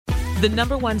The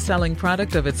number one selling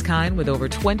product of its kind with over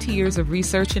 20 years of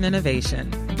research and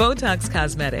innovation. Botox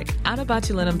Cosmetic, out of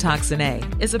botulinum toxin A,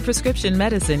 is a prescription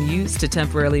medicine used to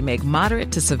temporarily make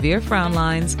moderate to severe frown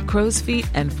lines, crow's feet,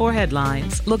 and forehead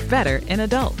lines look better in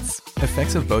adults.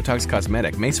 Effects of Botox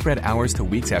Cosmetic may spread hours to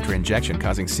weeks after injection,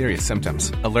 causing serious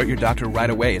symptoms. Alert your doctor right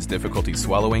away as difficulty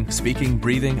swallowing, speaking,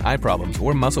 breathing, eye problems,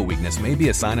 or muscle weakness may be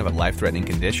a sign of a life-threatening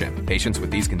condition. Patients with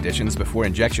these conditions before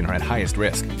injection are at highest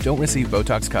risk. Don't receive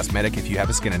Botox Cosmetic if you have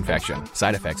a skin infection.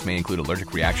 Side effects may include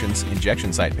allergic reactions,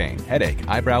 injection site pain, headache,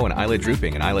 eyebrow and eyelid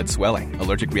drooping, and eyelid swelling.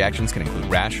 Allergic reactions can include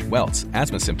rash, welts,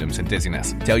 asthma symptoms, and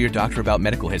dizziness. Tell your doctor about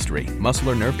medical history,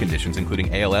 muscle or nerve conditions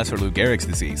including ALS or Lou Gehrig's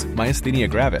disease, myasthenia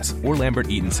gravis, or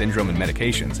Lambert-Eaton syndrome and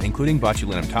medications, including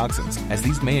botulinum toxins, as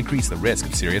these may increase the risk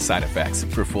of serious side effects.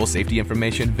 For full safety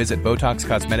information, visit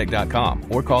BotoxCosmetic.com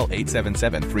or call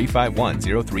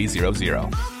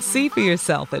 877-351-0300. See for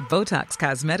yourself at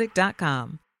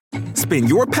BotoxCosmetic.com. Spin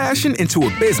your passion into a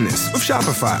business with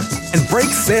Shopify and break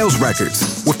sales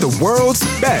records with the world's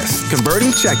best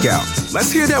converting checkout.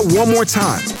 Let's hear that one more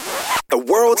time. The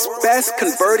world's best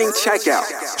converting checkout.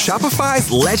 Shopify's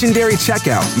legendary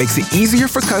checkout makes it easier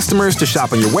for customers to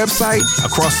shop on your website,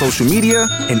 across social media,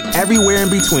 and everywhere in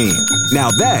between.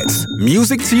 Now that's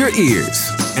music to your ears.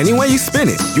 Any way you spin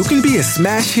it, you can be a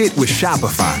smash hit with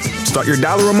Shopify. Start your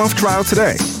 $1 a month trial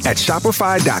today at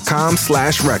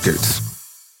shopify.com/records.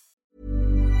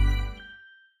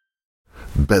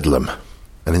 Bedlam,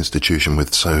 an institution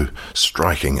with so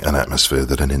striking an atmosphere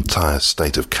that an entire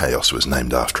state of chaos was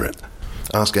named after it.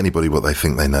 Ask anybody what they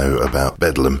think they know about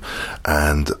Bedlam,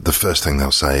 and the first thing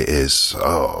they'll say is,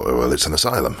 oh, well, it's an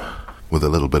asylum. With a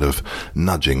little bit of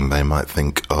nudging, they might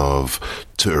think of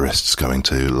tourists going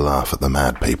to laugh at the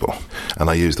mad people. And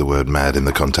I use the word mad in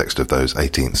the context of those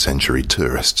 18th century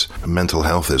tourists. Mental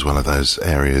health is one of those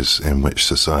areas in which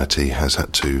society has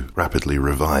had to rapidly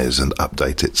revise and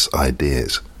update its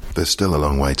ideas. There's still a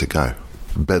long way to go.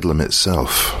 Bedlam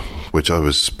itself, which I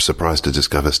was surprised to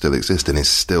discover still exists and is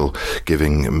still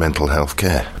giving mental health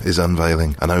care, is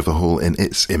unveiling an overhaul in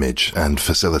its image and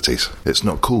facilities. It's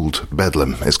not called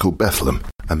Bedlam, it's called Bethlehem.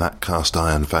 And that cast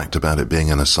iron fact about it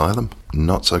being an asylum?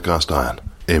 Not so cast iron.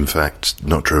 In fact,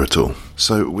 not true at all.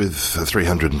 So with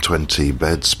 320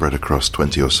 beds spread across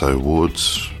 20 or so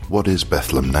wards, what is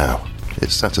Bethlehem now?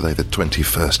 It's Saturday the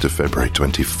 21st of February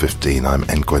 2015. I'm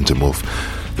N. Quentin Wolfe.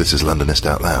 This is Londonist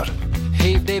Out Loud.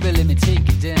 Hey baby, let me take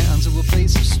you down to a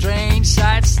place of strange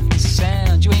sights and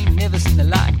sound. You ain't never seen the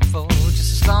like before, just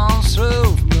a stone's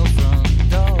throw from your front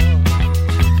door.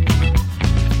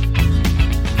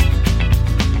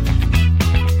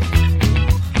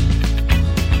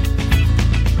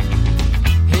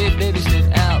 Hey baby,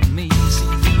 stood out me, see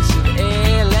a piece of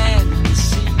air, land in the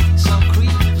sea. Some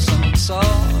creep, some saw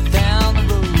down the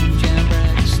road, jam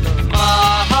back slow.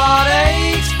 My heart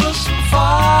aches for some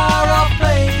far off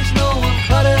place.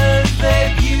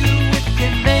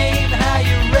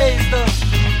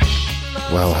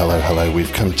 Well, hello.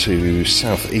 We've come to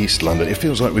southeast London. It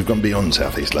feels like we've gone beyond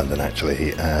southeast London,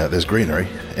 actually. There's greenery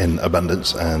in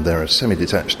abundance, and there are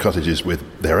semi-detached cottages with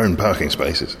their own parking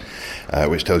spaces,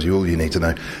 which tells you all you need to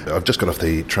know. I've just got off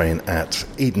the train at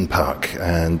Eden Park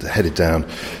and headed down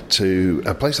to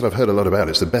a place that I've heard a lot about.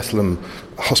 It's the Bedlam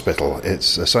Hospital.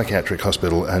 It's a psychiatric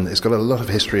hospital, and it's got a lot of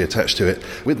history attached to it.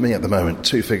 With me at the moment,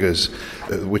 two figures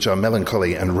which are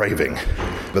melancholy and raving.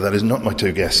 But that is not my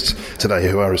two guests today,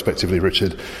 who are respectively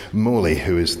Richard Morley,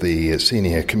 who is the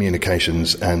Senior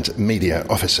Communications and Media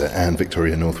Officer, and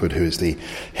Victoria Northwood, who is the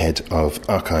Head of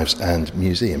Archives and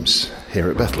Museums here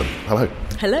at Bedlam. Hello.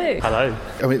 Hello. Hello.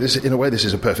 I mean, in a way, this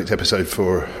is a perfect episode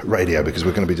for radio because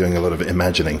we're going to be doing a lot of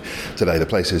imagining today. The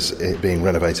place is being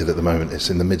renovated at the moment.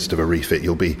 It's in the midst of a refit.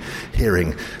 You'll be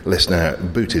hearing, listener,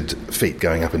 booted feet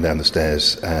going up and down the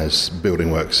stairs as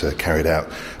building works are carried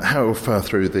out. How far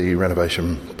through the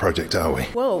renovation project are we?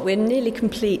 Well, we're nearly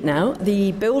complete now.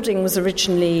 The building was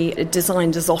originally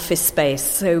designed as office space,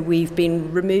 so we've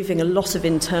been removing a lot of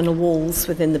internal walls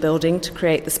within the building to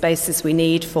create the spaces we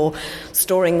need for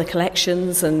storing the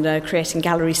collections and creating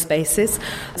gallery spaces.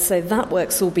 So that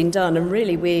work's all been done, and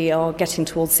really we are getting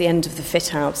towards the end of the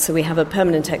fit out. So we have a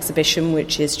permanent exhibition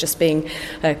which is just being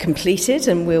completed,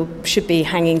 and we should be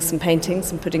hanging some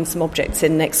paintings and putting some objects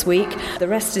in next week. The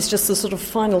rest is just the sort of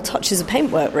final touches of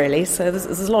paintwork, really. So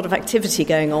there's a lot of activity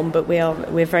going on, but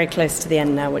we're very close to the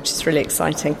end now, which is really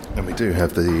exciting. And we do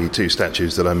have the two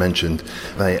statues that I mentioned.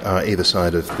 They are either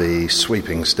side of the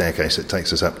sweeping staircase that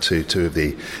takes us up to two of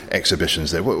the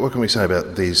exhibitions there. What can we say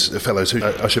about these fellows who,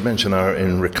 I should mention, are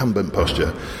in recumbent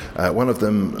posture? One of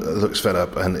them looks fed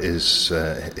up and is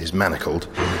manacled,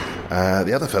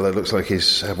 The other fellow looks like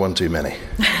he's had one too many.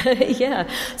 Yeah,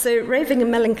 so raving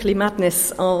and melancholy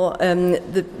madness are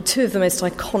the two of the most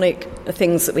iconic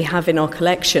things that we have in our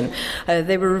collection.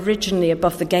 They were originally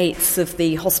above the gates of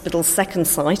the hospital's second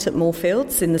site at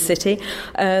Moorfields in the city,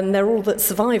 and they're all that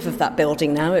survive of that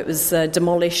building now. It was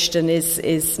demolished and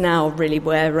is now really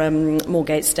where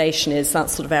Moorgate Station is, that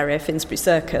sort of area, Finsbury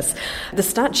Circus. The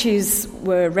statues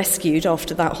were rescued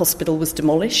after that hospital was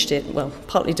demolished. It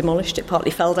partly demolished, it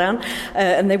partly fell down,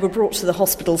 and they were brought to the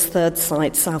hospital's third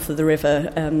site south of the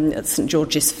river at St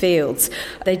George's Fields.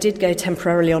 They did go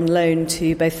temporarily on loan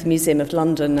to both the Museum of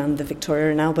London and the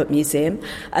Victoria and Albert Museum,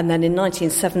 and then in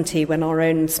 1970, when our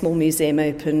own small museum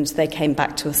opened, they came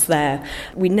back to us there.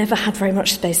 We never had very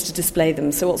much space to display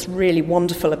them, so what's really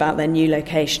wonderful about their new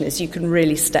location is you can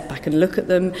really step back and look at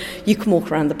them, you can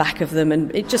walk around the back of them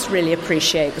and just really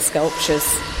appreciate the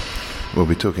sculptures. We'll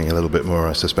be talking a little bit more,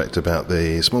 I suspect, about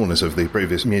the smallness of the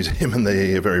previous museum and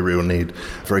the very real need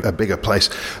for a bigger place.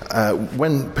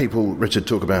 When people, Richard,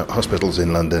 talk about hospitals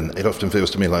in London, it often feels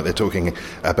to me like they're talking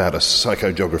about a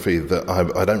psychogeography that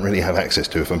I don't really have access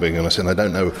to, if I'm being honest, and I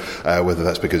don't know whether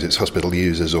that's because it's hospital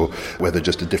users or whether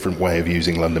just a different way of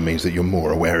using London means that you're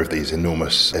more aware of these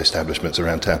enormous establishments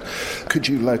around town. Could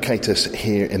you locate us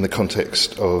here in the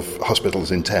context of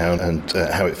hospitals in town and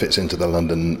how it fits into the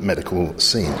London medical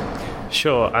scene?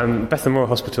 Sure. Bedlam Royal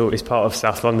Hospital is part of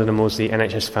South London and Maudsley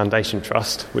NHS Foundation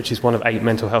Trust, which is one of 8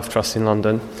 mental health trusts in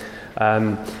London.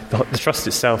 The trust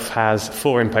itself has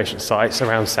 4 inpatient sites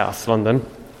around South London,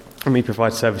 and we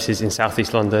provide services in South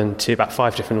East London to about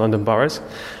 5 different London boroughs,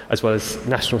 as well as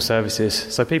national services.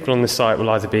 So people on this site will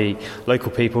either be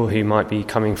local people who might be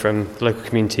coming from the local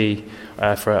community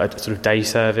for a sort of day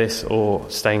service or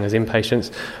staying as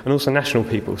inpatients, and also national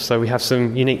people. So we have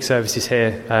some unique services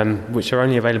here which are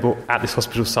only available at this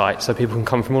hospital site, so people can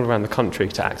come from all around the country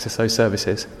to access those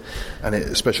services. And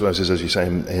it specialises, as you say,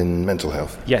 in mental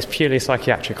health? Yes, purely a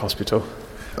psychiatric hospital.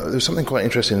 There's something quite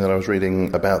interesting that I was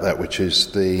reading about that, which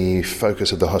is the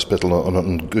focus of the hospital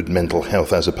on good mental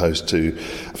health as opposed to,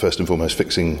 first and foremost,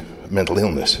 fixing mental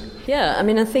illness. Yeah, I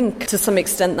mean, I think to some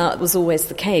extent that was always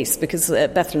the case because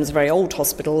Bethlem is a very old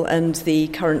hospital and the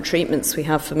current treatments we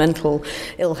have for mental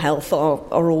ill health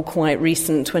are all quite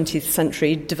recent 20th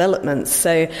century developments.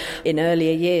 So in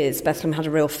earlier years, Bethlem had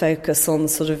a real focus on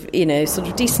sort of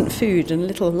decent food and a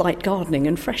little light gardening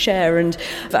and fresh air and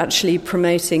actually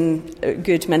promoting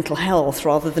good mental health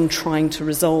rather than trying to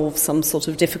resolve some sort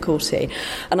of difficulty.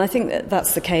 And I think that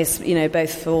that's the case,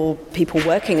 both for people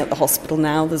working at the hospital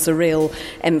now. There's a real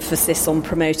emphasis on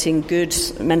promoting good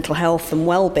mental health and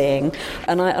well-being,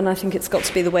 and I think it's got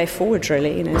to be the way forward,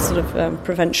 really,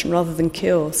 prevention rather than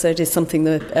cure. So it is something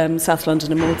that South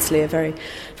London and Maudsley are very,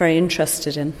 very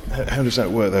interested in. How does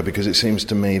that work, though? Because it seems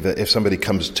to me that if somebody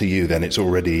comes to you, then it's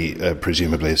already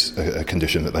presumably a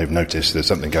condition that they've noticed there's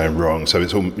something going wrong, so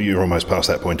you're almost past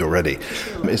that point already.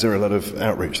 Is there a lot of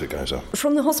outreach that goes on?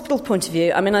 From the hospital point of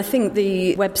view, I think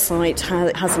the website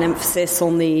has an emphasis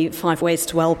on the 5 ways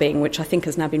to wellbeing, which I think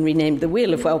has now been renamed the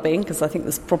Wheel of Wellbeing, because I think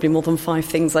there's probably more than 5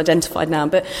 things identified now.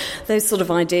 But those sort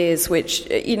of ideas which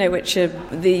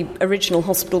the original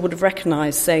hospital would have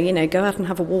recognised, saying, go out and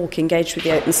have a walk, engage with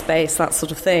the open space, that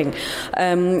sort of thing.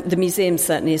 The museum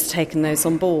certainly has taken those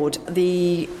on board.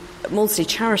 The Maudsley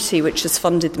charity, which has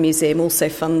funded the museum, also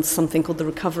funds something called the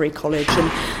Recovery College,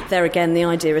 and there again the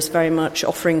idea is very much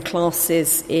offering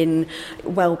classes in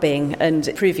well-being and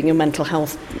improving your mental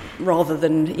health rather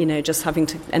than just having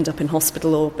to end up in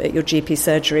hospital or at your GP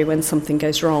surgery when something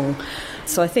goes wrong.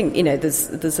 So I think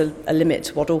there's a limit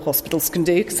to what all hospitals can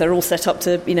do because they're all set up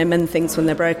to mend things when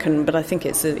they're broken, but I think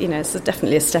it's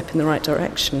definitely a step in the right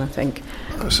direction, I think.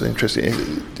 That's interesting.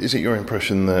 Is it your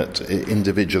impression that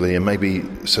individually and maybe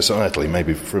societally,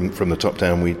 maybe from the top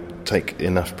down, we take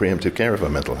enough preemptive care of our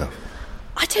mental health?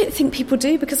 I don't think people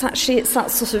do, because actually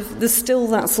there's still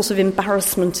that sort of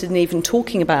embarrassment in even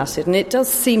talking about it, and it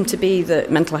does seem to be that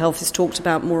mental health is talked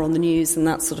about more on the news and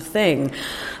that sort of thing.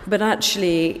 But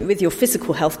actually, with your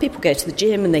physical health, people go to the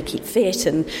gym and they keep fit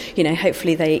and,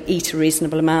 hopefully they eat a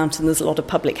reasonable amount, and there's a lot of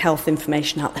public health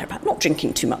information out there about not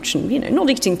drinking too much and, not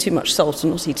eating too much salt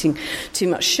and not eating too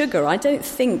much sugar. I don't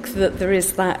think that there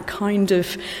is that kind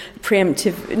of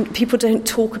preemptive... People don't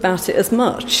talk about it as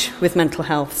much with mental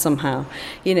health somehow,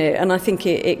 and I think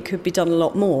it could be done a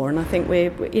lot more, and I think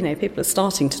people are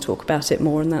starting to talk about it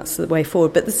more, and that's the way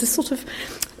forward. But there's this sort of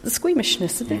the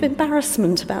squeamishness, a bit of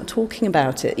embarrassment about talking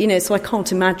about it, so I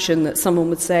can't imagine that someone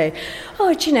would say,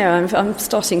 I'm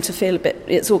starting to feel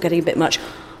it's all getting a bit much,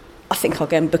 I think I'll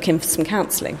go and book in for some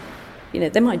counselling.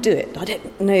 they might do it. I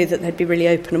don't know that they'd be really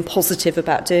open and positive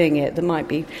about doing it. They might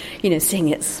be, seeing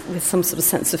it with some sort of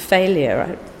sense of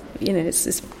failure.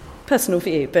 It's personal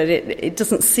view, but it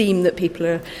doesn't seem that people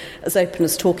are as open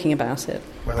as talking about it.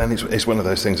 Well, and it's one of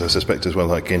those things, I suspect, as well,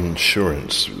 like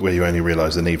insurance, where you only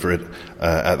realise the need for it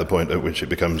at the point at which it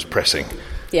becomes pressing.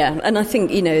 Yeah, and I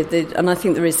think, I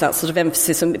think there is that sort of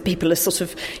emphasis on people are sort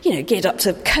of, geared up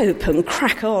to cope and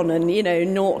crack on and,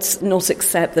 not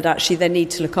accept that actually they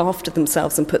need to look after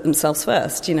themselves and put themselves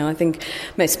first. I think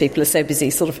most people are so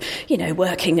busy sort of,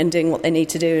 working and doing what they need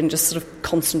to do and just sort of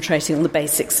concentrating on the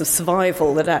basics of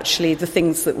survival, that actually the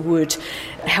things that would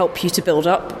help you to build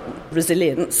up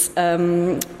resilience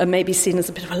are maybe seen as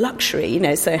a bit of a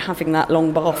luxury, so having that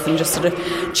long bath and just sort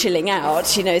of chilling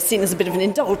out, is seen as a bit of an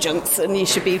indulgence, and you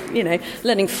should be,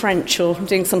 learning French or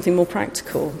doing something more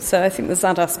practical. So I think there's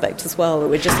that aspect as well, that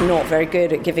we're just not very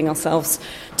good at giving ourselves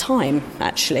time,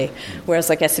 actually. Whereas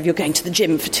I guess if you're going to the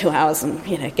gym for 2 hours and,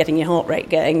 getting your heart rate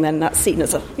going, then that's seen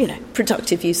as a,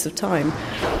 productive use of time.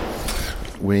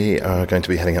 We are going to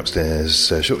be heading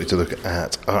upstairs shortly to look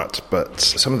at art, but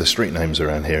some of the street names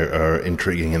around here are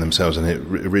intriguing in themselves, and it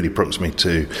really prompts me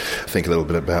to think a little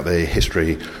bit about the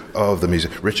history of the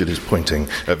music. Richard is pointing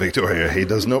at Victoria. He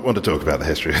does not want to talk about the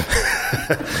history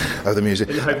of the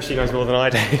music. I hope she knows more than I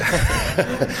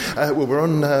do. Well, we're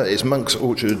on, it's Monk's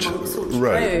Orchard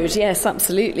Road. Yes,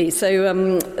 absolutely.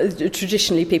 So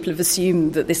traditionally people have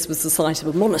assumed that this was the site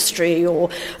of a monastery or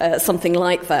something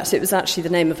like that. It was actually the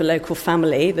name of a local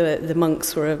family. The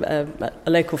monks were a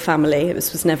local family.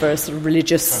 This was never a sort of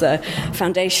religious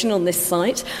foundation on this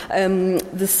site.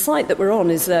 The site that we're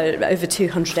on is over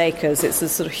 200 acres. It's a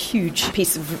sort of huge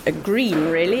piece of green,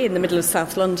 really, in the middle of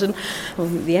South London,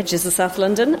 on the edges of South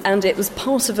London, and it was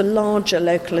part of a larger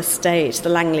local estate, the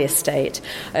Langley estate.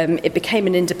 It became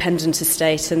an independent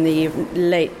estate in the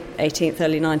late 18th,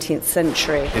 early 19th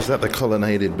century. Is that the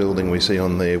colonnaded building we see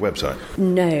on the website?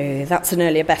 No, that's an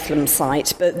earlier Bedlam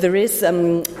site, but there is,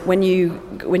 when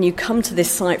you come to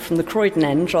this site from the Croydon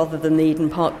end, rather than the Eden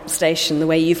Park station, the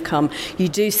way you've come, you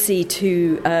do see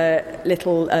two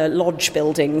little lodge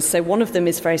buildings. So one of them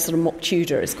is very sort of mock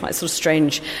Tudor. It's quite a sort of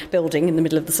strange building in the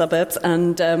middle of the suburbs,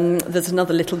 and there's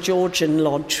another little Georgian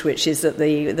lodge, which is at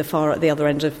the other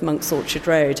end of Monk's Orchard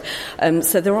Road.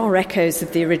 So there are echoes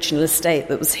of the original estate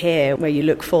that was here where you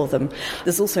look for them.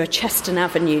 There's also a Cheston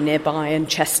Avenue nearby, and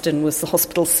Cheston was the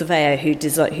hospital surveyor who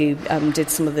did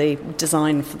some of the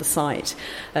design for the site,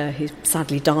 who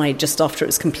sadly died just after it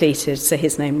was completed, so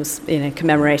his name was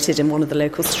commemorated in one of the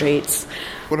local streets.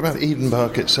 What about Eden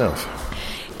Park itself?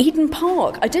 Eden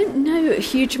Park. I don't know a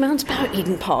huge amount about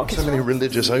Eden Park. So many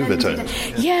religious overtones.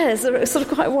 Yeah, it's a sort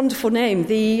of quite a wonderful name.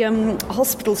 The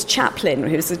hospital's chaplain,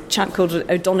 who was a chap called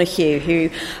O'Donoghue,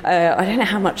 who I don't know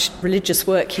how much religious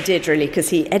work he did, really, because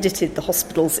he edited the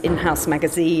hospital's in-house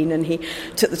magazine, and he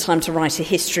took the time to write a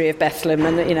history of Bedlam,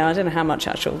 and I don't know how much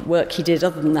actual work he did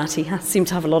other than that. He seemed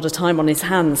to have a lot of time on his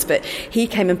hands, but he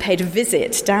came and paid a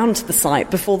visit down to the site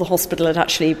before the hospital had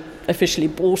actually officially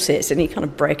bought it, and he kind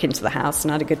of broke into the house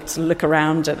and had a good sort of look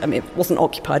around. I mean, it wasn't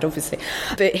occupied, obviously,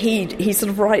 but he sort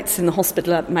of writes in the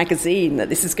hospital magazine that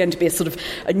this is going to be a sort of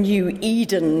a new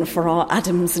Eden for our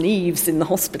Adams and Eves in the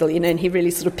hospital, and he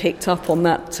really sort of picked up on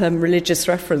that religious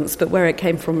reference, but where it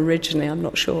came from originally, I'm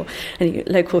not sure. Any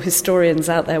local historians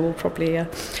out there will probably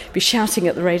be shouting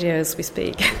at the radio as we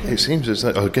speak. It seems as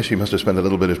though, I guess you must have spent a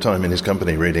little bit of time in his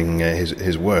company reading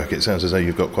his work. It sounds as though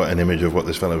you've got quite an image of what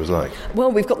this fellow was like.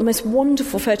 Well, we've got the most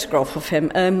wonderful photograph of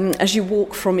him. As you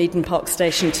walk from Eden Park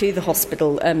Station to the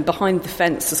hospital, behind the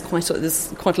fence there's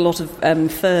quite a lot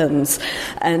of ferns,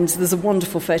 and there's a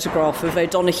wonderful photograph of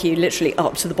O'Donoghue literally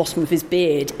up to the bottom of his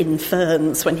beard in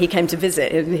ferns when he came to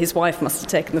visit. His wife must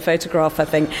have taken the photograph, I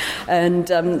think.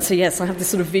 And so yes, I have this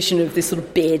sort of vision of this sort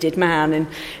of bearded man and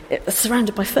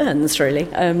surrounded by ferns,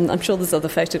 really. I'm sure there's other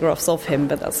photographs of him,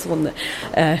 but that's the one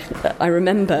that I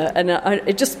remember. And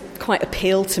it just quite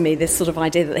appealed to me, this sort of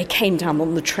idea that they came down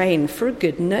on the train for a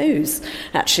good nose,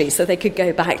 actually, so they could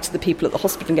go back to the people at the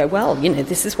hospital and go, well,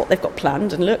 this is what they've got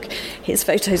planned, and look, here's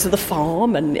photos of the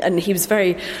farm, and he was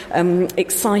very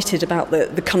excited about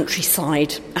the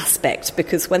countryside aspect,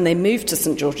 because when they moved to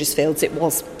St George's Fields, it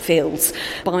was fields.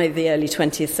 By the early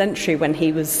 20th century, when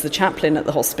he was the chaplain at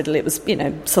the hospital, it was,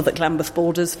 Southwark Lambeth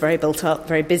borders, very built up,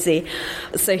 very busy.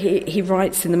 So he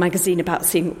writes in the magazine about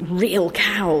seeing real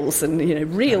cows and,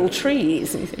 real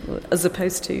trees, and you think, as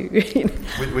opposed to...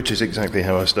 Which is exactly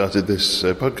how I started this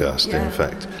podcast, in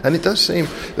fact. And it does seem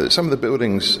that some of the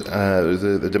buildings,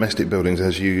 the domestic buildings,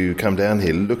 as you come down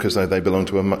here, look as though they belong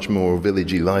to a much more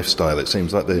villagey lifestyle. It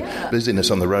seems like the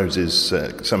busyness on the roads is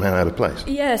somehow out of place.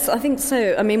 Yes, I think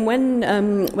so. I mean, when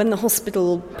the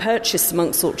hospital purchased the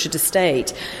Monk's Orchard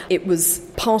estate, it was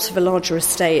part of a larger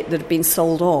estate that had been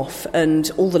sold off,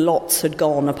 and all the lots had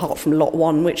gone apart from lot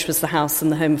 1, which was the house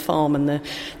and the home farm and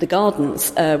the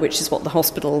gardens, which is what the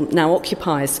hospital now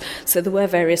occupies. So there were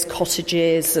various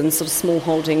cottages and sort of small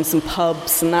holdings and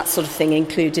pubs and that sort of thing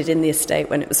included in the estate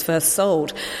when it was first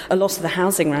sold. A lot of the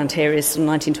housing around here is from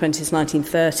 1920s,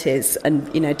 1930s,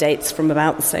 and, you know, dates from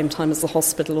about the same time as the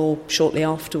hospital or shortly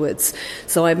afterwards.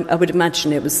 So I would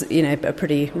imagine it was, you know, a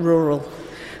pretty rural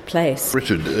place.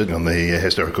 Richard, on the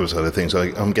historical side of things,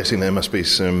 I'm guessing there must be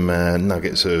some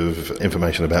nuggets of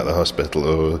information about the hospital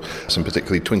or some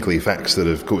particularly twinkly facts that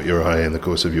have caught your eye in the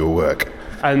course of your work.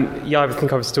 I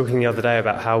think I was talking the other day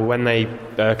about how when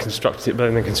they're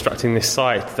constructing this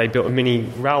site, they built a mini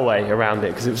railway around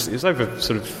it, because it was over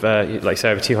sort of, like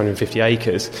say, over 250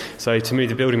 acres. So to move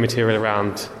the building material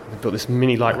around, they built this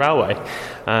mini light railway,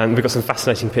 and we've got some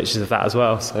fascinating pictures of that as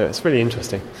well. So it's really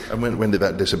interesting. And when did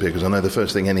that disappear? Because I know the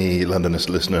first thing any Londonist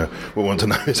listener will want to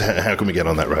know is how can we get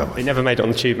on that railway? It never made it on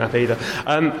the tube map either.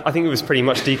 I think it was pretty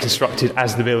much deconstructed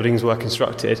as the buildings were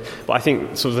constructed. But I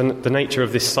think sort of the nature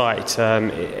of this site,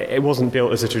 it wasn't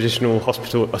built as a traditional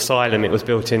hospital asylum. It was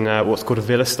built in what's called a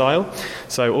villa style.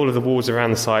 So all of the walls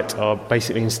around the site are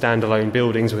basically in standalone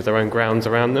buildings with their own grounds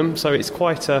around them. So it's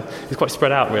quite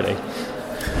spread out, really.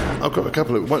 I've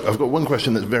got one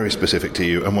question that's very specific to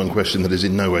you and one question that is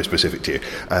in no way specific to you.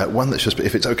 One that's just,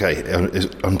 if it's okay,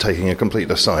 I'm taking a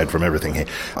complete aside from everything here.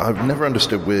 I've never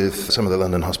understood with some of the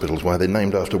London hospitals why they're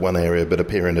named after one area but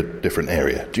appear in a different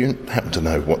area. Do you happen to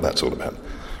know what that's all about?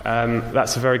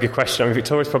 That's a very good question. I mean,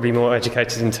 Victoria's probably more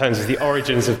educated in terms of the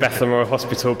origins of Bedlam Royal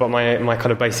Hospital, but my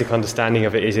kind of basic understanding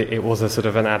of it is it was a sort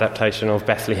of an adaptation of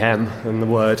Bethlehem, and the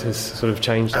word has sort of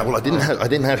changed. Well, I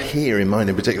didn't have here in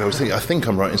mind in particular. I think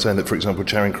I'm right in saying that, for example,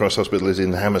 Charing Cross Hospital is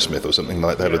in Hammersmith or something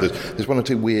like that, or there's one or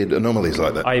two weird anomalies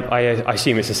like that. I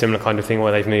assume it's a similar kind of thing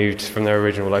where they've moved from their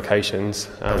original locations.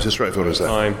 It's as straightforward as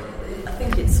that. I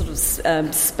think it's sort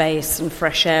of space and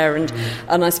fresh air,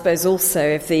 and I suppose also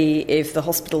if the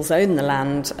hospitals own the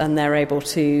land and they're able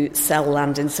to sell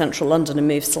land in central London and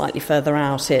move slightly further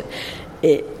out,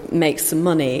 it makes some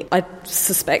money. I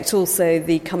suspect also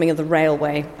the coming of the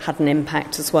railway had an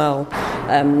impact as well.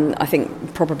 I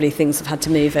think probably things have had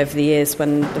to move over the years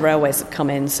when the railways have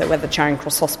come in, so whether Charing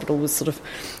Cross Hospital was sort of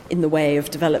in the way of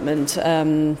development.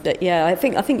 But yeah, I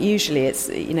think usually it's,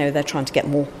 you know, they're trying to get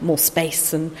more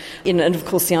space, and and of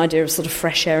course the idea of sort of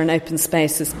fresh air and open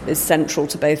space is central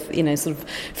to both, you know, sort of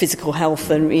physical health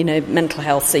and, you know, mental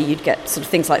health. So you'd get sort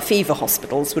of things like fever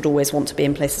hospitals would always want to be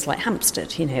in places like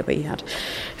Hampstead, you know, where you had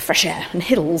fresh air and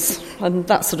hills and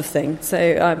that sort of thing.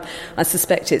 So I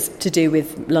suspect it's to do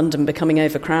with London becoming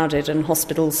overcrowded and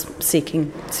hospitals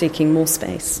seeking more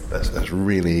space. That's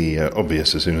really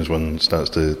obvious as soon as one starts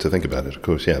to think about it. Of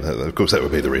course, yeah. Of course, that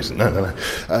would be the reason. No.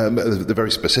 The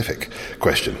very specific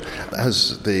question: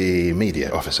 as the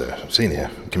media officer, senior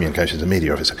communications and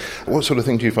media officer, what sort of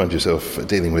thing do you find yourself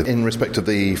dealing with in respect of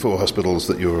the 4 hospitals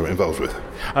that you're involved with?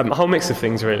 A whole mix of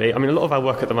things, really. I mean, a lot of our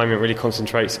work at the moment really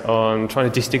concentrates on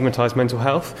trying to destigmatise mental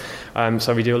health.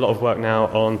 So we do a lot of work now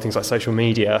on things like social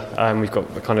media. We've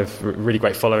got a kind of really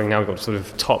great following now. We've got sort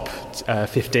of top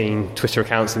 15 Twitter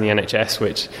accounts in the NHS,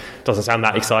 which doesn't sound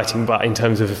that exciting, but in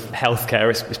terms of healthcare,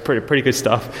 it's pretty good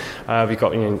stuff. We've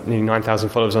got nearly 9,000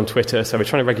 followers on Twitter, so we're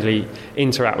trying to regularly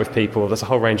interact with people. There's a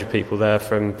whole range of people there,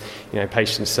 from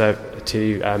patients to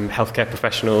healthcare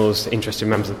professionals, interested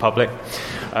members of the public.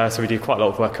 So we do quite a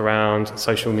lot of work around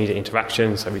social media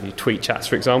interaction. So we do tweet chats,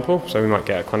 for example. So we might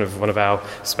get kind of one of our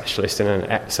specialists in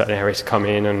a certain area to come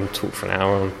in and talk for an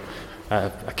hour on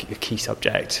a key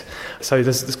subject. So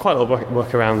there's quite a lot of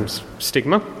work around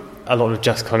stigma, a lot of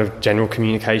just kind of general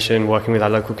communication, working with our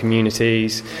local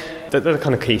communities. They're the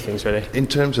kind of key things, really. In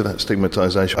terms of that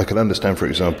stigmatisation, I can understand, for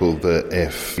example, that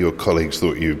if your colleagues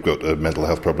thought you've got a mental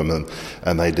health problem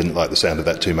and they didn't like the sound of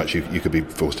that too much, you could be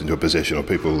forced into a position, or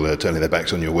people turning their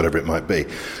backs on you, or whatever it might be.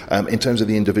 In terms of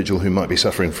the individual who might be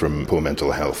suffering from poor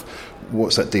mental health,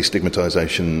 what's that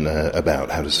destigmatisation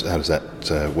about? How does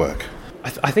that work?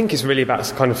 I think it's really about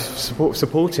kind of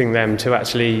supporting them to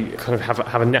actually kind of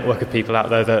have a network of people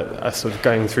out there that are sort of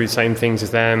going through the same things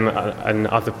as them, and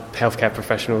other healthcare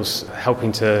professionals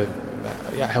helping to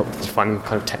help define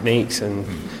kind of techniques and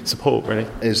support, really.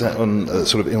 Is that on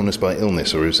sort of illness by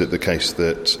illness, or is it the case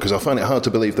that... Because I find it hard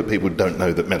to believe that people don't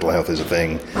know that mental health is a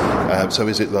thing. So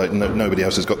is it like nobody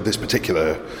else has got this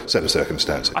particular set of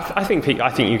circumstances? I think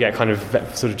you get kind of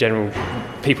sort of general...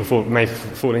 People may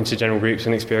fall into general groups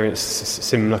and experience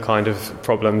similar kind of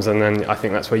problems, and then I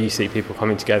think that's where you see people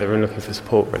coming together and looking for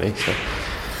support, really. So.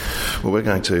 Well, we're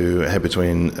going to head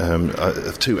between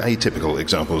two atypical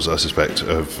examples, I suspect,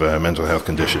 of mental health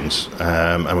conditions,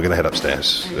 and we're going to head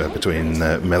upstairs between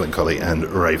melancholy and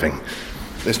raving.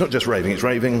 It's not just raving, it's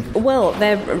raving... Well,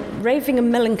 they're raving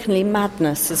and melancholy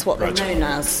madness is what they're known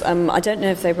as. I don't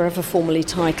know if they were ever formally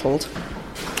titled,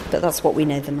 but that's what we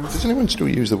know them as. Does anyone still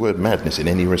use the word madness in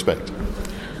any respect?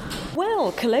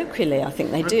 Well, colloquially, I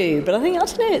think they do, but I don't know.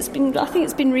 I think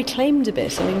it's been reclaimed a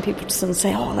bit. I mean, people just sort of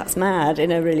say, "Oh, that's mad,"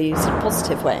 in a really sort of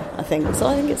positive way. I think so.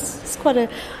 I think it's quite a.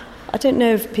 I don't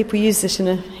know if people use it in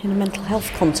a mental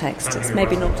health context. It's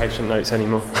maybe not patient notes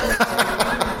anymore.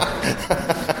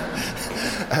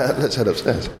 Let's head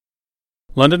upstairs.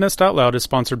 Londonist Out Loud is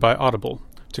sponsored by Audible.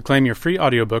 To claim your free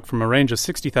audiobook from a range of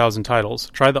 60,000 titles,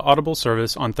 try the Audible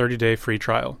service on 30-day free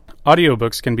trial.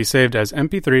 Audiobooks can be saved as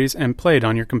MP3s and played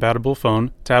on your compatible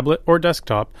phone, tablet, or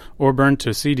desktop, or burned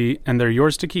to CD, and they're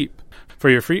yours to keep. For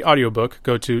your free audiobook,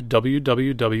 go to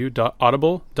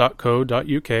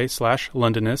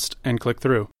www.audible.co.uk/Londonist and click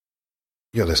through.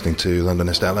 You're listening to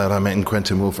Londonist Out Loud. I'm Martin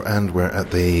Quentin Wolfe, and we're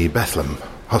at the Bedlam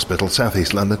Hospital, South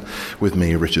East London, with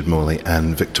me, Richard Morley,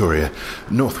 and Victoria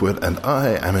Northwood, and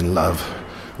I am in love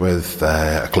with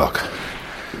a clock.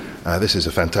 This is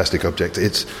a fantastic object.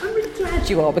 I'm really glad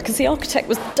you are, because the architect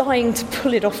was dying to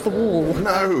pull it off the wall.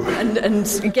 No! And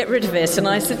get rid of it, and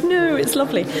I said, no, it's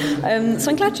lovely. So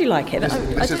I'm glad you like it.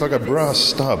 This is like a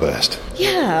brass starburst.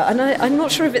 Yeah, and I'm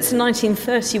not sure if it's a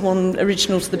 1931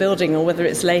 original to the building or whether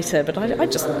it's later, but I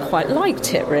just quite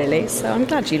liked it, really, so I'm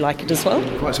glad you like it as well.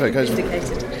 Quite so.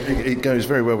 It goes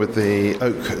very well with the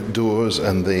oak doors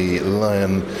and the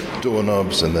lion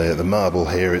doorknobs and the marble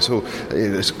here. It's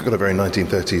got a very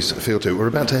 1930s feel to it. We're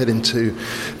about to head into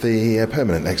the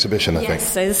permanent exhibition, I think.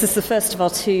 Yes, so this is the first of our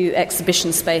two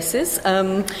exhibition spaces.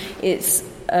 It's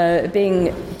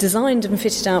being designed and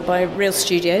fitted out by Real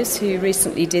Studios, who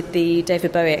recently did the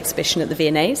David Bowie exhibition at the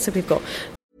V&A. So we've got...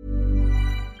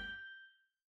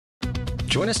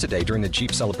 Join us today during the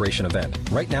Jeep Celebration event.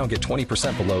 Right now, get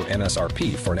 20% below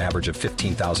MSRP for an average of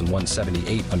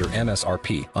 $15,178 under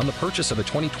MSRP on the purchase of a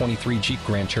 2023 Jeep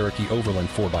Grand Cherokee Overland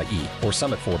 4xE or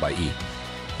Summit 4xE.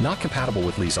 Not compatible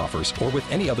with lease offers or with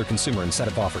any other consumer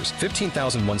incentive offers.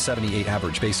 $15,178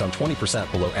 average based on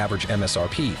 20% below average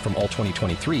MSRP from all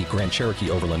 2023 Grand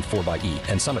Cherokee Overland 4xE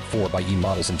and Summit 4xE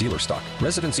models in dealer stock.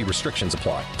 Residency restrictions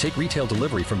apply. Take retail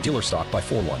delivery from dealer stock by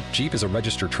 4/1. Jeep is a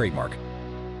registered trademark.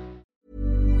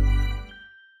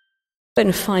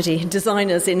 Bona fide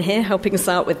designers in here helping us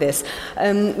out with this.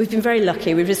 We've been very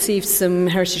lucky. We've received some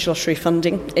Heritage Lottery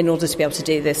funding in order to be able to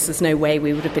do this. There's no way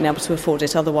we would have been able to afford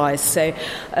it otherwise. So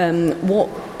what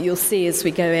you'll see as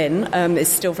we go in is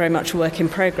still very much a work in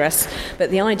progress.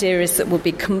 But the idea is that we'll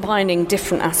be combining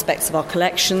different aspects of our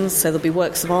collections. So there'll be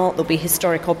works of art, there'll be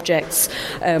historic objects,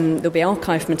 there'll be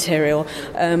archive material,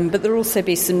 but there'll also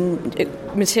be some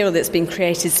material that's been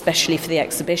created specially for the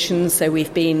exhibition. So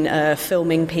we've been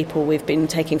filming people, we've been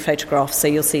taking photographs, so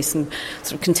you'll see some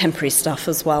sort of contemporary stuff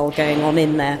as well going on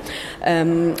in there.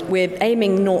 We're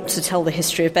aiming not to tell the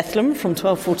history of Bedlam from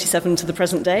 1247 to the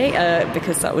present day,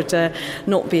 because that would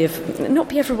not be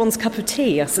everyone's cup of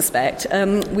tea, I suspect.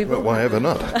 Well, why ever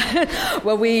not?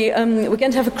 Well, we're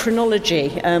going to have a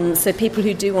chronology, so people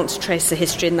who do want to trace the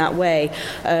history in that way,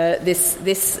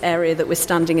 this area that we're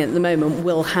standing in at the moment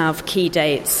will have key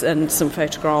dates and some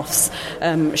photographs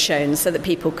shown, so that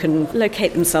people can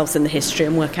locate themselves in the history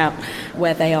and work out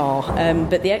where they are.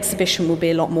 But the exhibition will be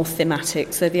a lot more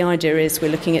thematic. So the idea is we're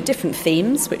looking at different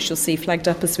themes, which you'll see flagged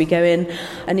up as we go in,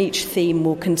 and each theme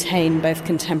will contain both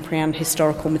contemporary and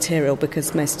historical material,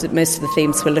 because most of the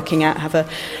themes we're looking at have a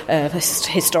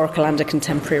historical and a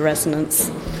contemporary resonance.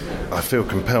 I feel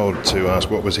compelled to ask,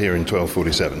 what was here in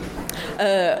 1247?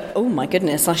 Oh my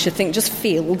goodness, I should think just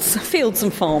fields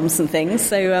and farms and things.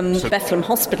 So Bedlam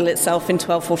Hospital itself in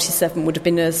 1247 would have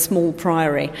been a small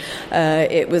priory.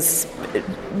 It was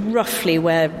roughly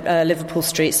where Liverpool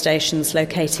Street Station's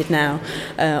located now,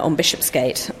 on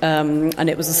Bishopsgate, and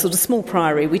it was a sort of small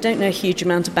priory. We don't know a huge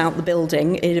amount about the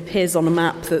building. It appears on a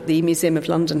map that the Museum of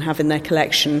London have in their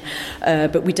collection,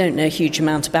 but we don't know a huge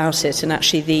amount about it, and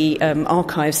actually the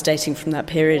archives dating from that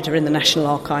period are in the National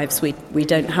Archives. We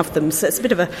don't have them them. So it's a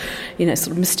bit of a,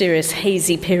 sort of mysterious,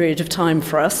 hazy period of time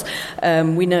for us.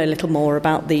 We know a little more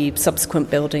about the subsequent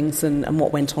buildings and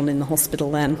what went on in the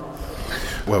hospital then.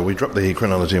 Well, we drop the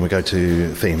chronology and we go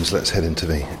to themes. Let's head into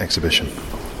the exhibition.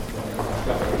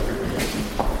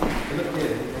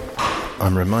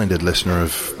 I'm reminded, listener,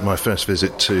 of my first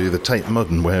visit to the Tate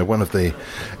Modern, where one of the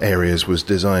areas was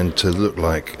designed to look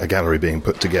like a gallery being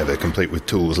put together, complete with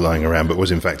tools lying around, but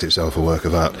was in fact itself a work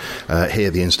of art.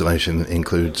 Here the installation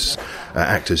includes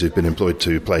actors who've been employed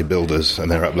to play builders,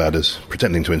 and they're up ladders,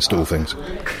 pretending to install things.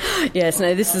 Yes,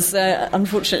 no, this is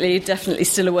unfortunately definitely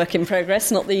still a work in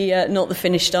progress, not the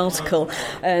finished article.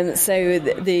 So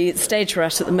the stage we're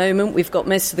at the moment, we've got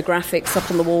most of the graphics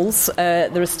up on the walls.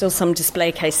 There are still some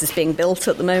display cases being built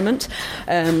at the moment.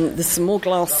 There's some more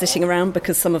glass sitting around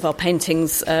because some of our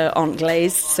paintings aren't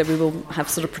glazed, so we will have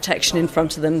sort of protection in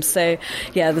front of them. So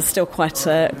yeah, there's still quite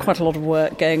a lot of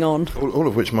work going on. All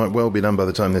of which might well be done by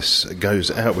the time this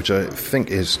goes out, which I think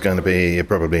is going to be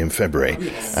probably in February.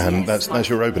 Yes, and that's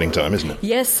your opening time, isn't it?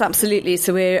 Yes, absolutely.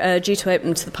 So we're due to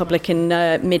open to the public in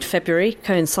mid-February,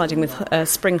 coinciding with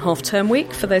spring half-term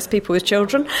week for those people with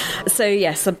children. So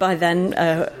yes, by then,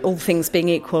 all things being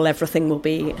equal, everything will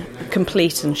be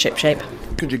complete and shipshape.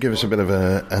 Could you give us a bit of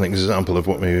an example of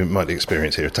what we might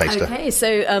experience here, a taster? Okay,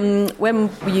 so when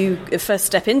you first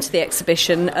step into the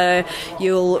exhibition,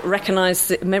 you'll recognise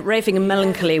that Raving and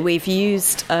Melancholy, we've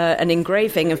used an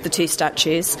engraving of the two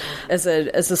statues as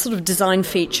a sort of design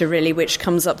feature, really, which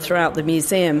comes up throughout the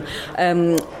museum.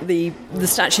 The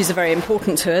statues are very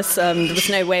important to us. There was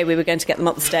no way we were going to get them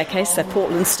up the staircase. They're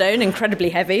Portland stone, incredibly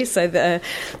heavy, so they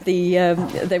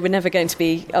were never going to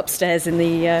be upstairs in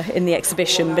the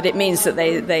exhibition, but it means that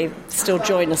they still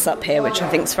join us up here, which I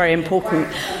think is very important.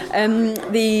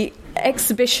 The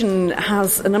exhibition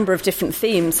has a number of different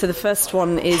themes. So the first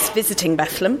one is visiting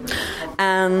Bedlam,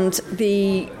 and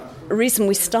the reason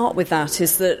we start with that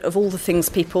is that of all the things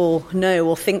people know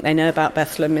or think they know about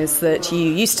Bedlam is that you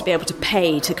used to be able to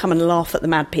pay to come and laugh at the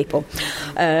mad people.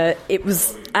 It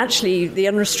was actually, the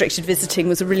unrestricted visiting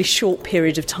was a really short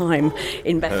period of time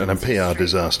in Bedlam. And a PR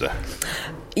disaster.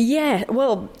 Yeah,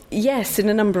 well, yes, in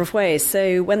a number of ways.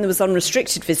 So when there was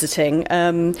unrestricted visiting,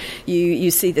 you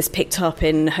see this picked up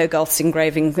in Hogarth's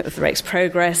engraving of the Rake's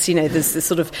Progress. There's this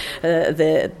sort of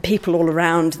the people all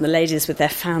around and the ladies with their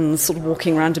fans sort of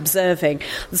walking around observing.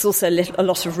 There's also a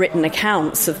lot of written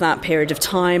accounts of that period of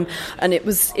time, and it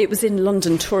was in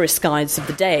London tourist guides of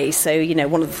the day. So,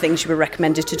 one of the things you were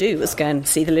recommended to do was go and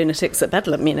see the lunatics at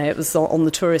Bedlam. It was on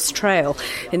the tourist trail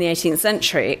in the 18th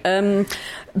century.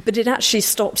 But it actually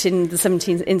stopped in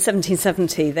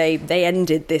 1770. They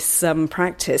ended this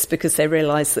practice because they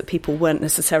realised that people weren't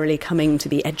necessarily coming to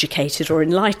be educated or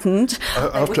enlightened.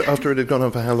 After it had gone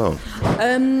on for how long?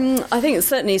 I think it's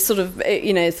certainly sort of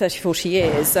 30, 40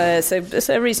 years. So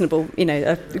a reasonable,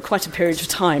 quite a period of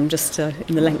time. Just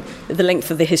in the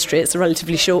length of the history, it's a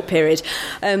relatively short period.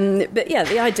 But yeah,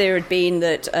 the idea had been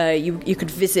that you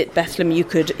could visit Bedlam, you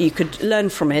could learn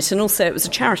from it, and also it was a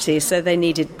charity, so they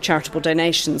needed charitable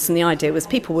donations. And the idea was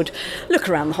people would look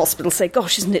around the hospital, say,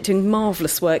 gosh, isn't it doing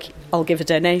marvellous work? I'll give a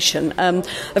donation.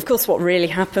 Of course, what really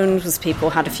happened was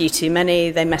people had a few too many.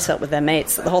 They met up with their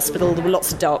mates at the hospital. There were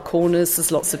lots of dark corners.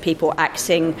 There's lots of people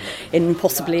acting in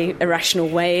possibly irrational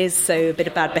ways, so a bit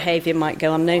of bad behaviour might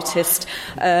go unnoticed.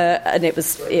 And it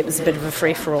was a bit of a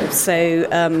free-for-all. So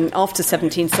after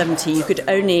 1770, you could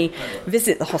only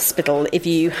visit the hospital if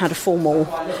you had a formal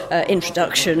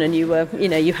introduction and you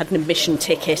had an admission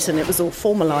ticket and it was all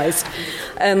formalised.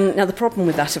 Now, the problem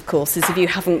with that, of course, is if you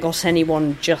haven't got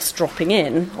anyone just dropping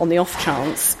in on the off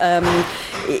chance,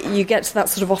 you get to that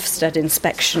sort of Ofsted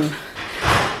inspection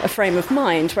a frame of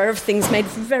mind where everything's made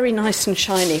very nice and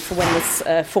shiny for when there's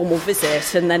a formal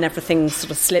visit, and then everything sort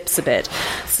of slips a bit.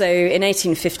 So in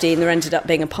 1815 there ended up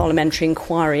being a parliamentary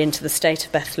inquiry into the state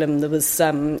of Bedlam. There was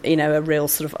a real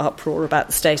sort of uproar about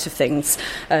the state of things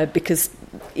because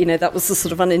that was the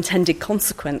sort of unintended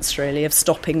consequence really of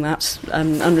stopping that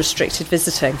unrestricted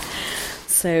visiting.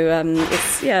 So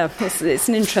it's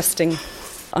an interesting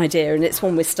idea, and it's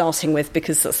one we're starting with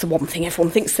because that's the one thing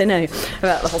everyone thinks they know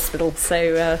about the hospital. So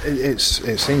it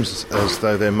seems as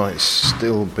though there might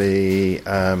still be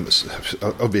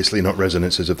obviously not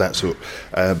resonances of that sort,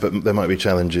 but there might be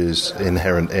challenges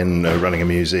inherent in running a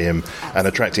museum and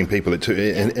attracting people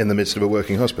in the midst of a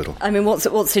working hospital. I mean,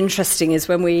 what's interesting is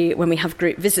when we have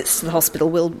group visits to the hospital,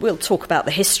 we'll talk about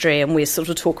the history, and we sort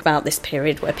of talk about this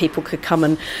period where people could come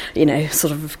and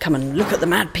come and look at the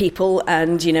mad people,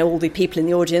 and all the people in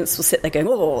the audience will sit there going,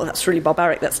 oh, that's really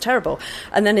barbaric, that's terrible.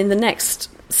 And then in the next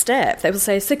step, they will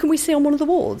say, so can we see on one of the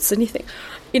wards? And you think,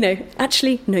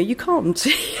 actually, no, you can't.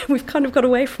 We've kind of got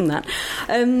away from that.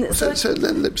 Let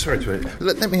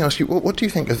me ask you, what do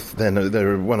you think of then?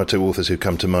 There are one or two authors who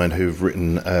come to mind who've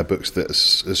written books that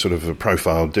sort of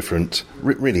profile different,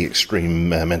 really extreme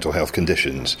mental health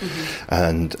conditions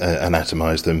and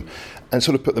anatomise them, and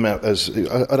sort of put them out as,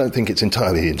 I don't think it's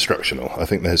entirely instructional. I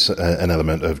think there's an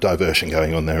element of diversion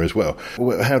going on there as well.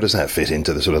 How does that fit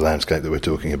into the sort of landscape that we're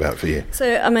talking about for you?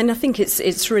 So, I think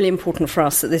it's really important for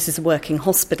us that this is a working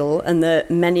hospital and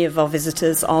that many of our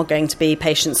visitors are going to be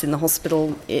patients in the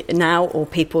hospital now, or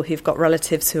people who've got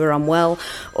relatives who are unwell,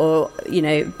 or,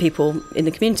 people in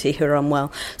the community who are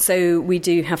unwell. So we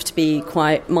do have to be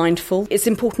quite mindful. It's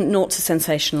important not to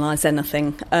sensationalise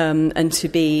anything and to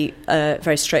be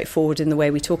very straightforward in the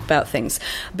way we talk about things.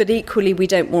 But equally, we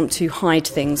don't want to hide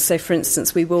things. So, for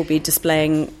instance, we will be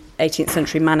displaying 18th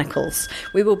century manacles.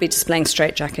 We will be displaying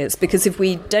straitjackets, because if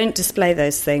we don't display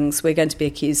those things, we're going to be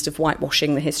accused of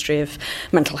whitewashing the history of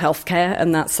mental health care,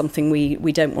 and that's something we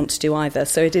don't want to do either.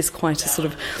 So it is quite a sort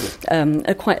of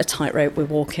quite a tightrope we're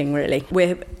walking, really.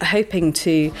 We're hoping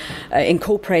to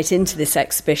incorporate into this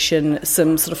exhibition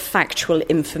some sort of factual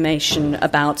information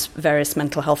about various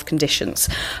mental health conditions,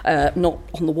 not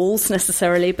on the walls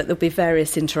necessarily, but there'll be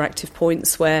various interactive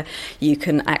points where you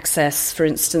can access, for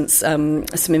instance, some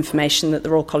information that the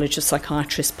Royal College of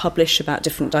Psychiatrists publish about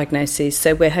different diagnoses.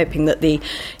 So we're hoping that the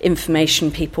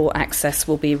information people access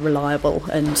will be reliable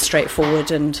and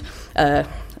straightforward and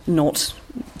not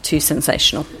too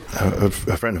sensational. A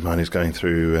friend of mine is going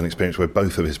through an experience where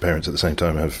both of his parents at the same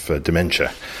time have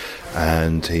dementia.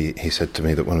 And he said to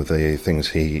me that one of the things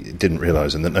he didn't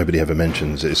realise, and that nobody ever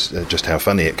mentions, is just how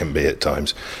funny it can be at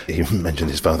times. He mentioned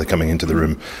his father coming into the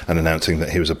room and announcing that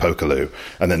he was a pokerloo,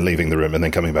 and then leaving the room and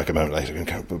then coming back a moment later and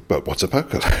going, but what's a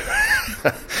pokerloo?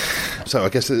 So I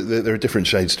guess there are different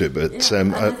shades to it, but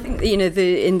I think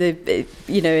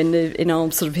in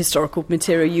our sort of historical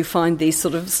material, you find these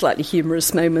sort of slightly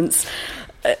humorous moments.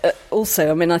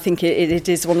 Also, I think it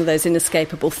is one of those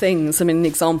inescapable things. An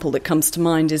example that comes to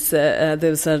mind is there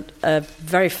was a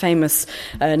very famous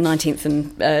 19th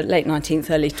and late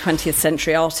 19th, early 20th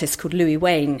century artist called Louis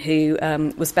Wain, who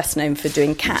was best known for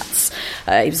doing cats.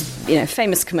 He was a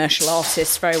famous commercial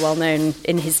artist, very well known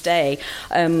in his day,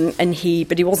 but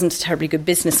he wasn't a terribly good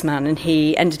businessman, and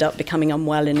he ended up becoming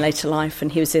unwell in later life,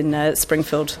 and he was in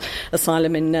Springfield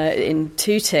Asylum in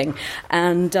Tooting,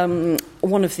 and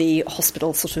one of the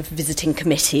hospital sort of visiting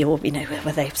committee, or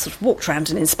where they sort of walked around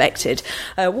and inspected,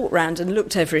 walked around and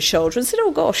looked over his shoulder and said,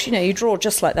 "Oh gosh, you draw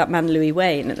just like that man Louis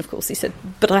Wain." And of course he said,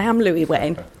 "But I am Louis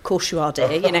Wain." "Of course you are,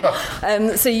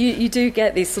 dear." So you do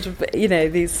get these sort of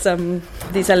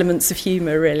these elements of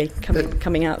humour really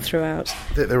coming out throughout.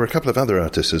 There were a couple of other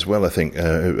artists as well, I think,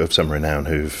 of some renown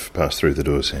who've passed through the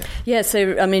doors here. Yeah, so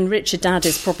Richard Dadd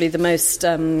is probably the most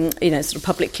sort of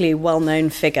publicly well-known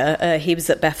figure. He was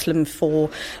at Bedlam for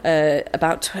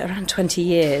around 20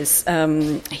 years.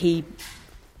 He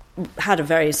had a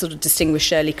very sort of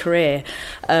distinguished early career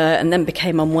and then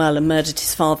became unwell and murdered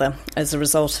his father as a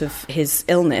result of his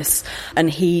illness. And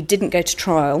he didn't go to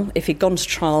trial. If he'd gone to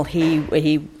trial,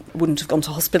 he wouldn't have gone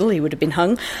to hospital, he would have been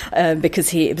hung,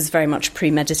 because it was very much a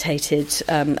premeditated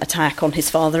attack on his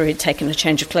father. He'd taken a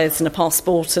change of clothes and a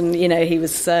passport, and he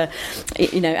was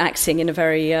acting in a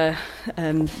very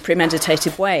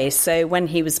premeditated way. So when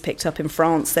he was picked up in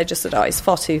France, they just said, he's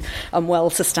far too unwell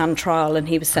to stand trial, and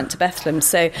he was sent to Bedlam.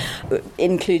 So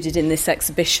included in this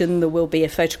exhibition there will be a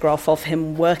photograph of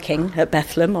him working at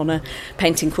Bedlam on a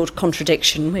painting called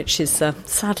Contradiction, which is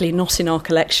sadly not in our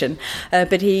collection,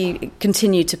 but he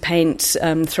continued to paint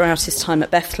throughout his time at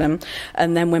Bedlam,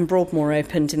 and then when Broadmoor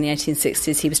opened in the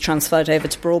 1860s, he was transferred over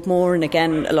to Broadmoor, and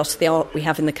again a lot of the art we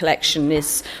have in the collection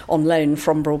is on loan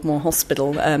from Broadmoor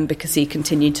Hospital, because he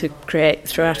continued to create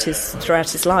throughout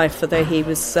his life, although he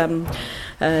was not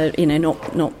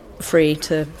free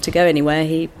to go anywhere.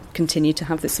 He continued to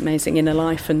have this amazing inner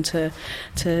life and to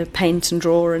paint and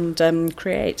draw and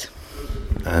create.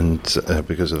 And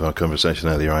because of our conversation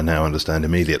earlier, I now understand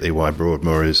immediately why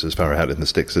Broadmoor is as far out in the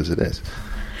sticks as it is.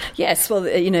 Yes, well,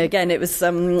 again, it was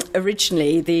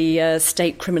originally the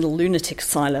State Criminal Lunatic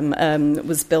Asylum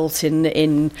was built in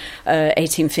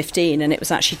 1815, and it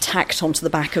was actually tacked onto the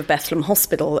back of Bedlam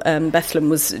Hospital. Bedlam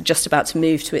was just about to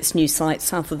move to its new site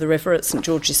south of the river at St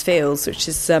George's Fields, which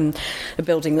is a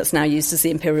building that's now used as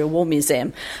the Imperial War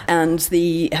Museum. And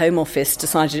the Home Office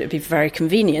decided it would be very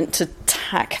convenient to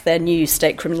tack their new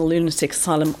State Criminal Lunatic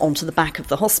Asylum onto the back of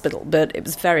the hospital, but it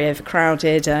was very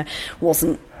overcrowded,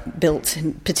 wasn't built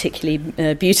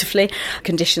particularly beautifully.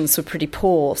 Conditions were pretty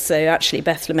poor, so actually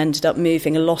Bedlam ended up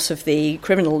moving a lot of the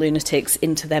criminal lunatics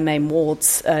into their main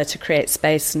wards to create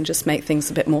space and just make things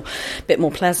a bit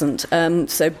more pleasant.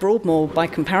 So Broadmoor, by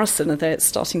comparison, although it's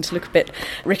starting to look a bit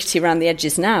rickety around the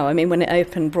edges now, I mean, when it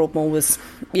opened, Broadmoor was,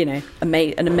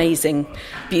 an amazing,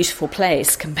 beautiful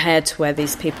place compared to where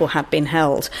these people had been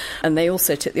held. And they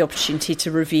also took the opportunity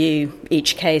to review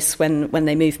each case when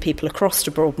they moved people across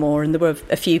to Broadmoor, and there were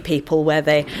a few people where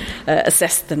they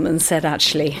assessed them and said,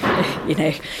 actually,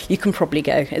 you can probably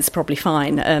go, it's probably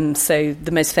fine. So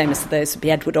the most famous of those would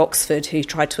be Edward Oxford, who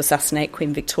tried to assassinate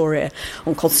Queen Victoria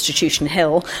on Constitution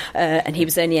Hill, and he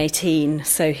was only 18,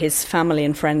 so his family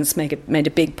and friends made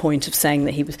a big point of saying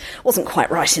that he wasn't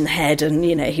quite right in the head, and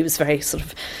he was very sort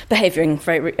of behaving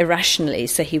very irrationally,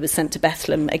 so he was sent to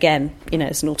Bedlam again,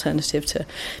 as an alternative to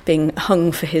being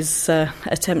hung for his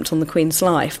attempt on the Queen's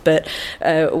life. But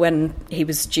when he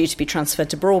was due to be transferred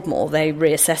to Broadmoor, they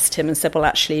reassessed him and said, well,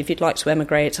 actually, if you'd like to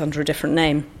emigrate under a different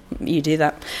name, you do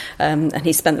that. And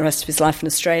he spent the rest of his life in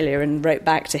Australia and wrote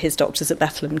back to his doctors at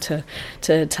Bedlam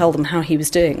to tell them how he was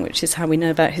doing, which is how we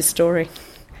know about his story.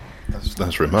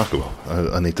 That's remarkable.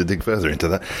 I need to dig further into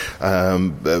that,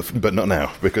 but not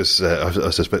now, because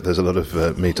I suspect there's a lot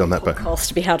of meat on that bone. Podcast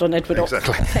to be had on Edward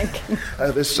Exactly. Oxford, I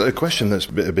think. There's a question that's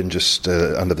been just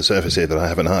under the surface here that I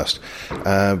haven't asked,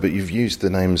 but you've used the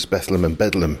names Bethlehem and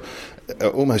Bedlam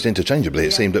almost interchangeably,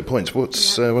 it seemed at points.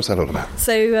 What's that all about?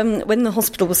 So when the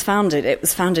hospital was founded, it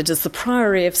was founded as the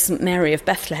Priory of St Mary of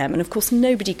Bethlehem, and of course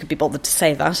nobody could be bothered to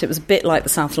say that. It was a bit like the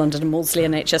South London and Maudsley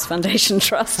NHS Foundation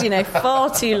Trust,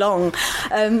 far too long.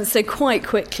 So quite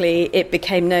quickly it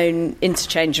became known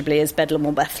interchangeably as Bedlam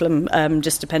or Bethlehem,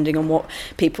 just depending on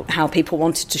how people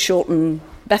wanted to shorten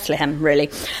Bethlehem, really.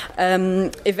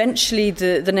 Eventually,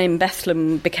 the name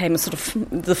Bethlehem became a sort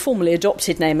of the formally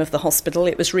adopted name of the hospital.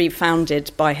 It was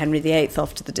refounded by Henry VIII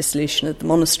after the dissolution of the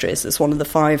monasteries as one of the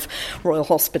 5 royal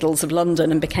hospitals of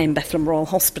London, and became Bethlehem Royal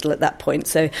Hospital at that point.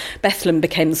 So Bethlehem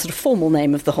became the sort of formal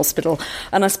name of the hospital.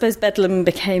 And I suppose Bedlam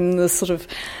became the sort of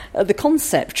the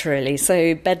concept, really.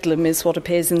 So Bedlam is what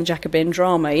appears in the Jacobean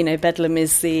drama. Bedlam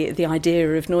is the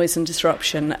idea of noise and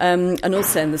disruption. And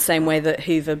also in the same way that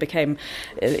Hoover became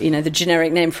the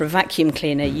generic name for a vacuum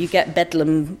cleaner, you get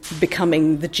Bedlam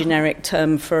becoming the generic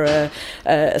term for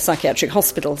a psychiatric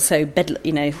hospital. So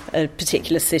a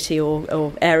particular city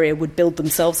or area would build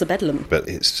themselves a Bedlam. But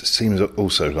it seems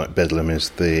also like Bedlam is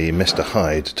the Mr.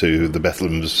 Hyde to the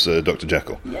Bethlehem's Dr.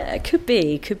 Jekyll. Yeah, it could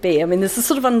be. I mean, there's a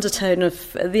sort of undertone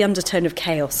of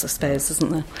chaos, I suppose,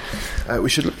 isn't there? We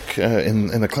should look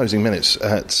in the closing minutes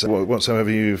at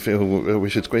whatsoever you feel we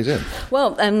should squeeze in.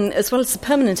 Well, as well as the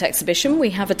permanent exhibition,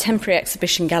 we have a temporary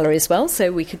exhibition gallery as well,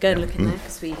 so we could go and look in there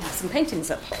because we have some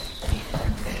paintings up.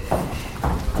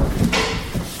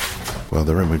 Well,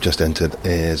 the room we've just entered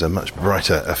is a much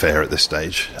brighter affair at this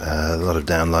stage. A lot of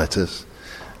downlighters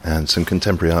and some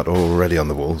contemporary art already on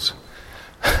the walls.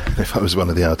 If I was one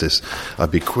of the artists,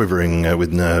 I'd be quivering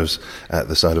with nerves at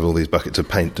the sight of all these buckets of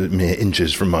paint mere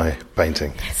inches from my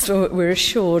painting. So we're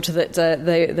assured that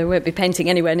they won't be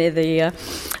painting anywhere near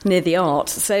the art.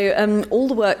 So all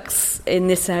the works in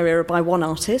this area are by one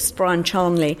artist, Brian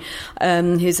Charnley,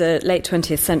 who's a late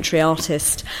 20th century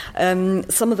artist.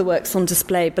 Some of the works on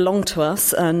display belong to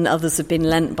us, and others have been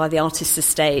lent by the artist's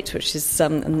estate, which is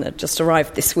just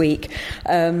arrived this week.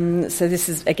 So this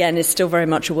is still very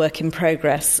much a work in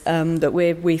progress. That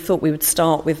we thought we would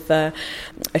start with a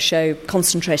show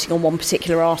concentrating on one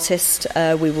particular artist.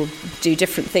 We will do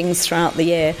different things throughout the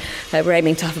year. We're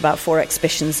aiming to have about 4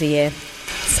 exhibitions a year.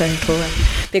 So it will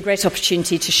be a great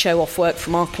opportunity to show off work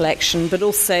from our collection, but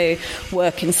also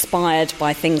work inspired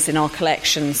by things in our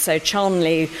collection. So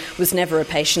Charnley was never a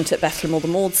patient at Bedlam or the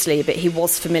Maudsley, but he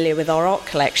was familiar with our art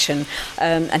collection,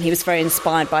 and he was very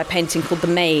inspired by a painting called The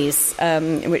Maze,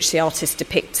 in which the artist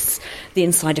depicts the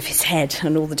inside of his head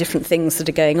and all the different things that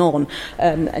are going on.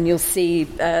 And you'll see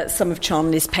some of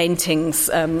Charnley's paintings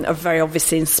are very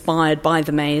obviously inspired by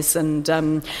The Maze,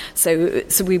 and so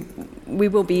we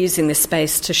will be using this space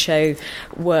to show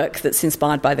work that's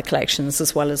inspired by the collections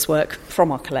as well as work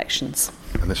from our collections.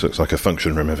 And this looks like a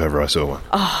function room if ever I saw one.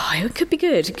 Oh, it could be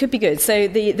good. So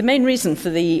the main reason for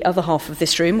the other half of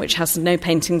this room, which has no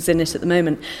paintings in it at the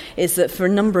moment, is that for a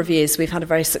number of years we've had a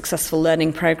very successful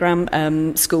learning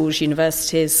programme, schools,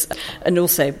 universities, and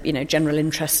also, general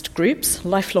interest groups,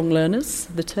 lifelong learners,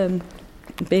 the term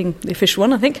being the official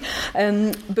one, I think.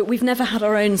 But we've never had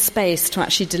our own space to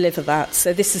actually deliver that.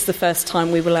 So this is the first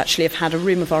time we will actually have had a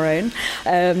room of our own,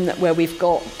 where we've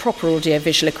got proper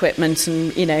audio-visual equipment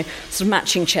and, sort of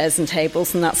matching chairs and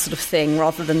tables and that sort of thing,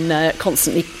 rather than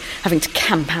constantly having to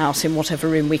camp out in whatever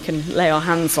room we can lay our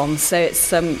hands on. So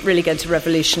it's really going to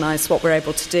revolutionise what we're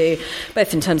able to do,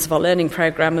 both in terms of our learning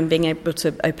programme and being able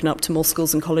to open up to more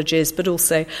schools and colleges, but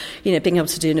also, being able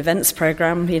to do an events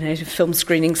programme, film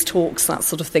screenings, talks, that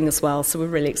sort of thing as well. So we're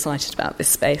really excited about this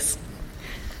space.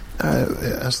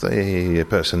 As the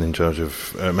person in charge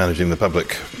of managing the public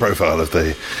profile of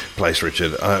the place,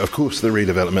 Richard, of course the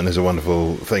redevelopment is a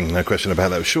wonderful thing, no question about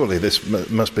that. Surely this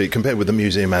must be, compared with the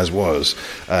museum as was,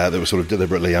 that was sort of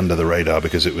deliberately under the radar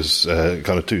because it was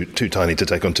kind of too tiny to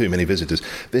take on too many visitors.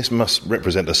 This must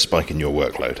represent a spike in your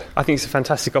workload. I think it's a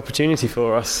fantastic opportunity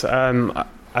for us.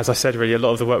 As I said, really, a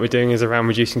lot of the work we're doing is around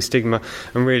reducing stigma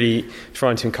and really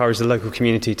trying to encourage the local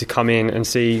community to come in and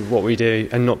see what we do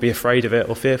and not be afraid of it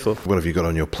or fearful. What have you got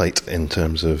on your plate in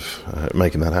terms of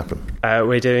making that happen?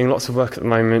 We're doing lots of work at the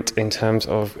moment in terms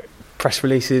of press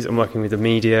releases and working with the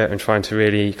media and trying to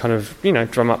really kind of,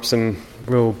 drum up some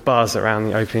real buzz around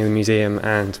the opening of the museum.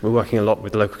 And we're working a lot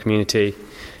with the local community,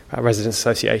 residents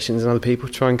associations and other people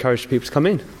to try and encourage people to come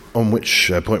in. On which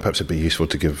point perhaps it'd be useful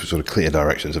to give sort of clear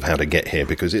directions of how to get here,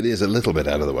 because it is a little bit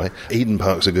out of the way. Eden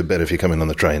Park's a good bet if you come in on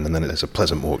the train, and then it's a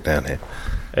pleasant walk down here.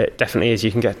 It definitely is.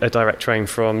 You can get a direct train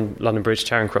from London Bridge,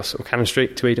 Charing Cross or Cannon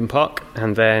Street to Eden Park,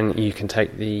 and then you can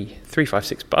take the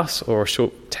 356 bus or a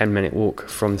short 10-minute walk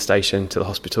from the station to the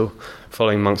hospital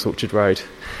following Monk's Orchard Road.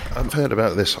 I've heard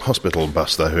about this hospital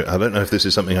bus, though. I don't know if this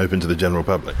is something open to the general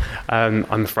public.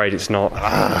 I'm afraid it's not.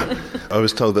 I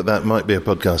was told that might be a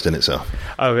podcast in itself.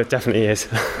 Oh, it definitely is.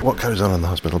 What goes on the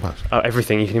hospital bus? Oh,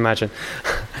 everything you can imagine.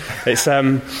 It's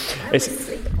on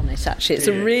it, actually.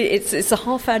 It's a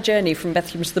half-hour journey from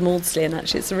Bedlam to the Maudsley, and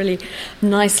actually it's a really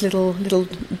nice little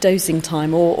dozing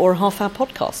time, or a half-hour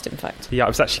podcast, in fact. Yeah, I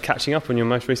was actually catching up on your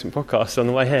most recent podcast on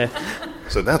the way here.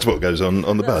 So that's what goes on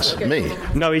the bus. Me?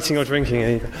 No eating or drinking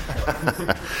either.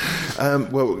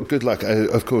 Well, good luck.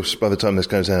 Of course, by the time this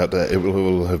goes out, it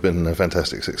will have been a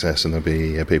fantastic success, and there'll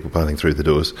be people piling through the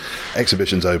doors.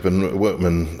 Exhibitions open,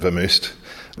 workmen vermoosed.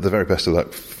 The very best of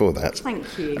luck for that. Thank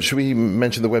you. Should we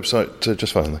mention the website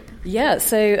just finally? Yeah,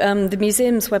 so the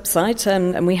museum's website,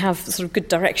 and we have sort of good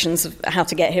directions of how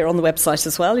to get here on the website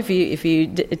as well, if you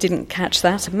didn't catch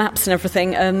that, maps and everything.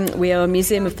 We are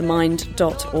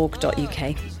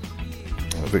museumofthemind.org.uk.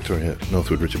 Victoria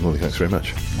Northwood, Richard Morley, thanks very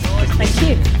much. Thank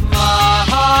you. My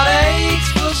heart aches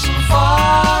for some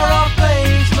far-off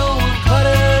place, no one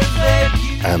cutters their view.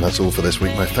 And that's all for this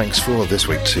week. My thanks for this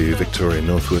week to Victoria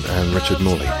Northwood and Richard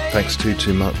Morley. Thanks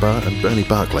to Mark Barr and Bernie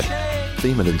Barclay.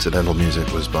 Theme and incidental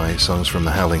music was by Songs from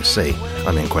the Howling Sea.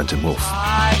 I'm Ian Quentin Wolfe.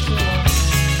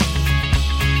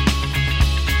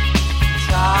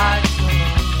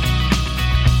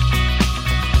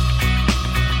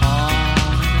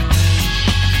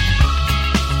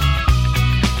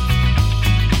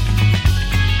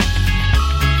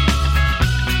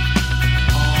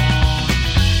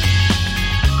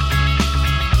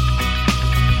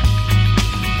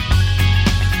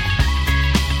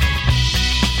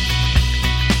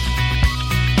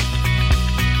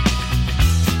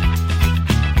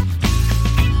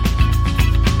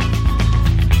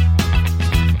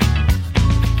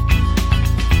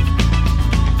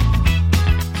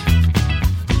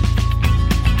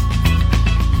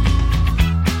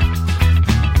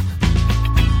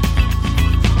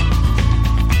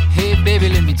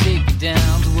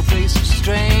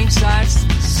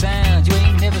 Sound you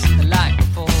ain't never seen the light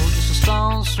before, just a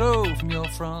stone's throw from your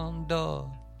front